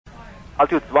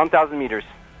Altitude 1,000 meters.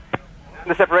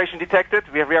 The separation detected.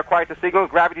 We have reacquired the signal.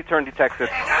 Gravity turn detected.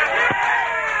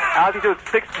 Altitude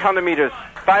 600 meters.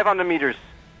 500 meters.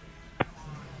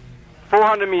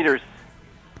 400 meters.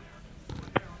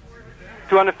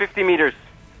 250 meters.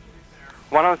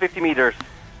 150 meters.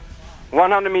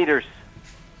 100 meters.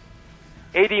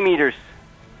 80 meters.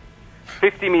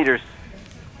 50 meters.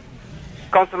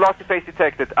 Constant velocity phase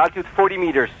detected. Altitude 40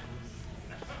 meters.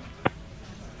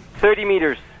 30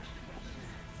 meters.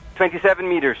 27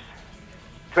 meters.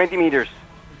 20 meters.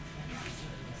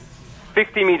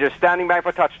 50 meters. Standing by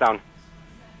for touchdown.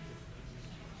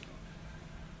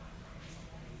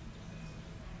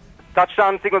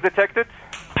 Touchdown signal detected.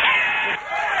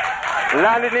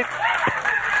 Landing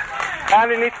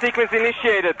its sequence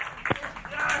initiated.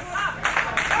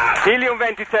 Helium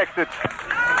vent detected.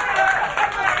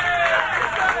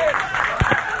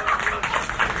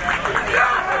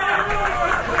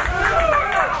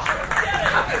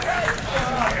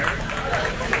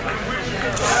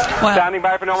 Wow. Standing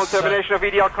by for normal termination of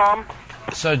EDL comm.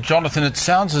 So, Jonathan, it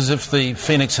sounds as if the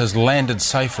Phoenix has landed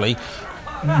safely.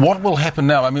 What will happen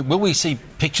now? I mean, will we see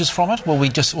pictures from it? Will they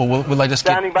just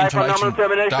Standing get by for information, normal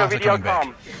termination of data EDL coming back?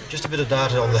 comm. Just a bit of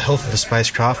data on the health of the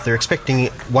spacecraft. They're expecting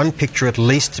one picture at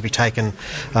least to be taken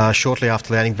shortly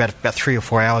after landing, about 3 or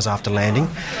 4 hours after landing,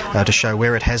 to show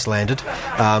where it has landed.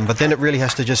 But then it really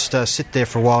has to just sit there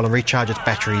for a while and recharge its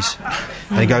batteries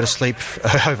and go to sleep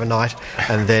overnight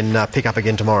and then pick up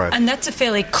again tomorrow. And that's a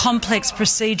fairly complex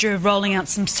procedure of rolling out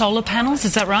some solar panels,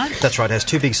 is that right? That's right. It has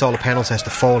 2 big solar panels. It has to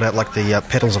fold out like the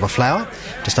petals of a flower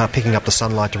to start picking up the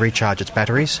sunlight to recharge its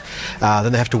batteries.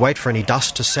 Then they have to wait for any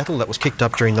dust to settle that was kicked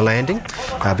up during the landing,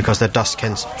 because that dust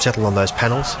can settle on those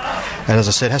panels. And as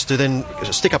I said, it has to then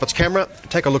stick up its camera,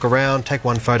 take a look around, take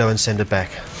one photo and send it back.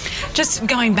 Just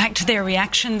going back to their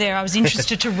reaction there, I was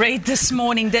interested to read this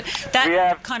morning that We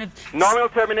have kind of... nominal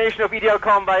termination of EDL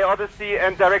comm by Odyssey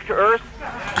and direct to Earth.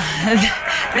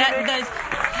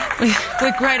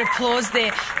 With great applause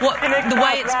there. The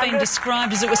way it's been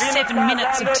described is it was 7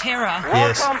 minutes of terror.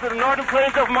 Yes. Welcome to the northern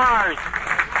plains of Mars.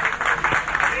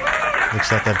 Looks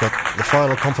like they've got the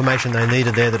final confirmation they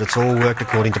needed there that it's all worked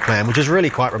according to plan, which is really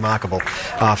quite remarkable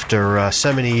after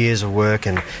so many years of work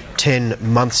and 10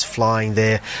 months flying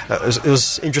there. It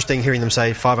was interesting hearing them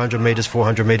say 500 metres,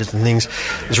 400 metres and things.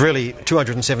 It was really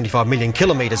 275 million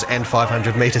kilometres and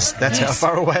 500 metres. That's how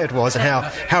far away it was and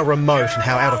how remote and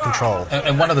how out of control.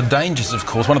 And one of the dangers, of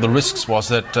course, one of the risks was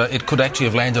that it could actually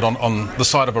have landed on the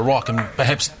side of a rock and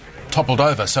perhaps toppled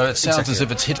over. So it sounds as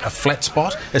if it's hit a flat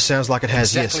spot. It sounds like it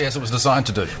has, exactly as it was designed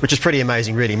to do. Which is pretty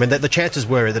amazing, really. I mean, the chances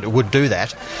were that it would do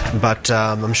that, but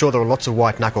I'm sure there were lots of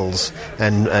white knuckles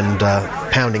and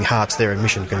pounding hearts there in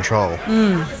mission control.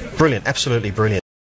 Brilliant, absolutely brilliant.